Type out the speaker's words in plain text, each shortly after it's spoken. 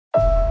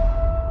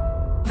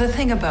The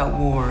thing about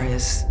war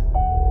is,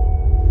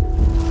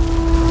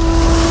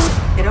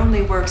 it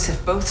only works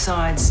if both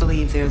sides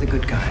believe they're the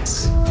good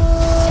guys.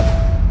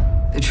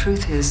 The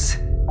truth is,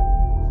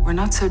 we're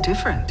not so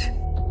different.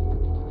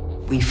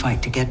 We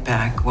fight to get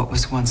back what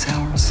was once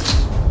ours.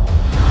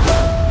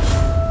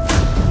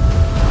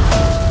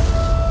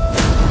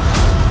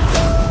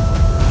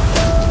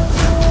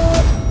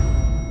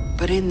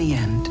 But in the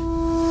end,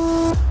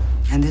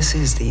 and this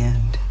is the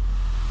end,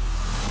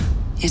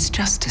 it's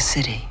just a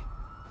city.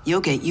 You'll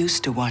get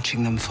used to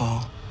watching them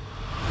fall.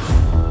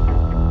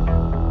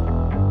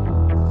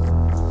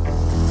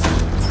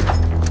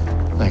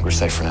 I think we're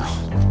safe for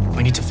now.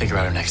 We need to figure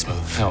out our next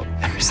move. No,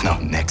 there is no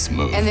next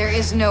move. And there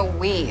is no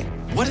we.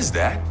 What is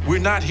that? We're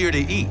not here to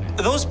eat.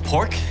 Are those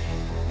pork?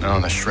 No,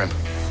 the shrimp.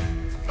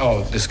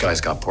 Oh, this guy's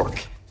got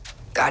pork.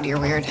 God, you're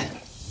weird.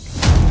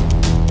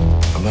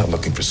 I'm not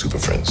looking for super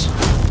friends.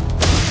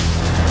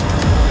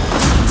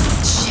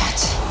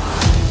 Shit.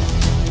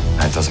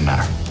 That doesn't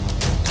matter.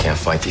 Can't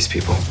fight these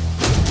people.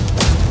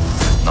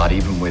 Not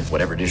even with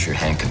whatever it is your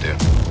hand can do.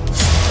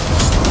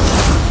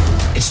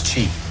 It's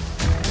cheap.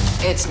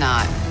 It's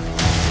not.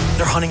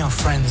 They're hunting our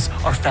friends,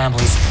 our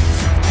families,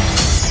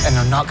 and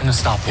they're not gonna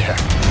stop there.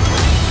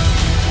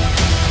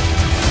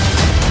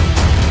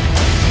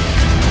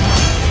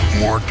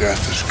 More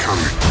death is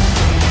coming.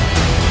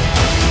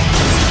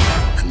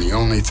 And the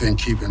only thing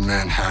keeping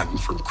Manhattan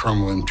from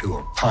crumbling to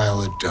a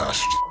pile of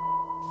dust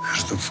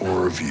is the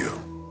four of you.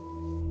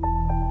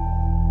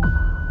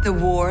 The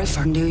war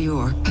for New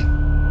York,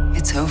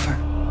 it's over.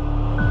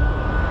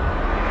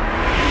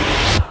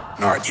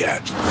 Not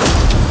yet.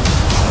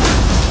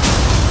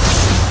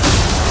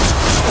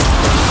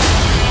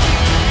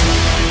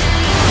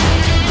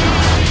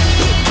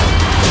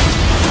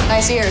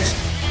 Nice ears.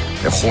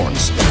 They're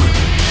horns.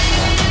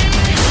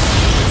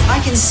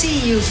 I can see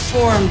you've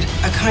formed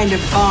a kind of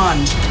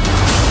bond.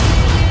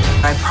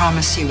 I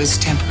promise you it's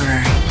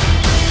temporary.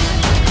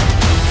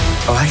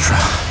 Elektra.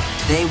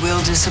 They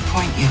will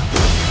disappoint you.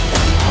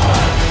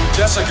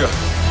 Jessica.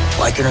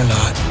 Like it or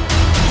not,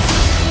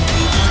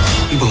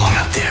 we belong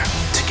out there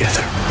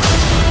together.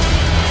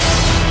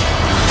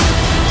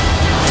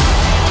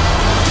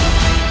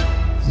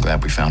 I'm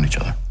glad we found each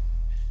other.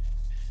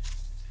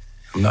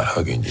 I'm not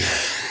hugging you.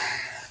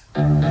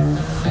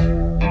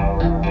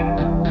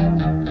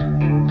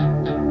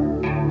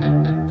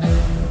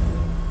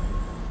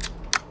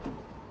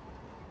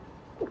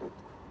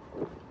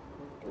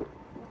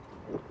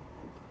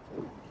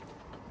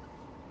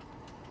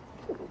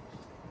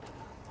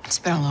 It's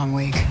been a long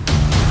week.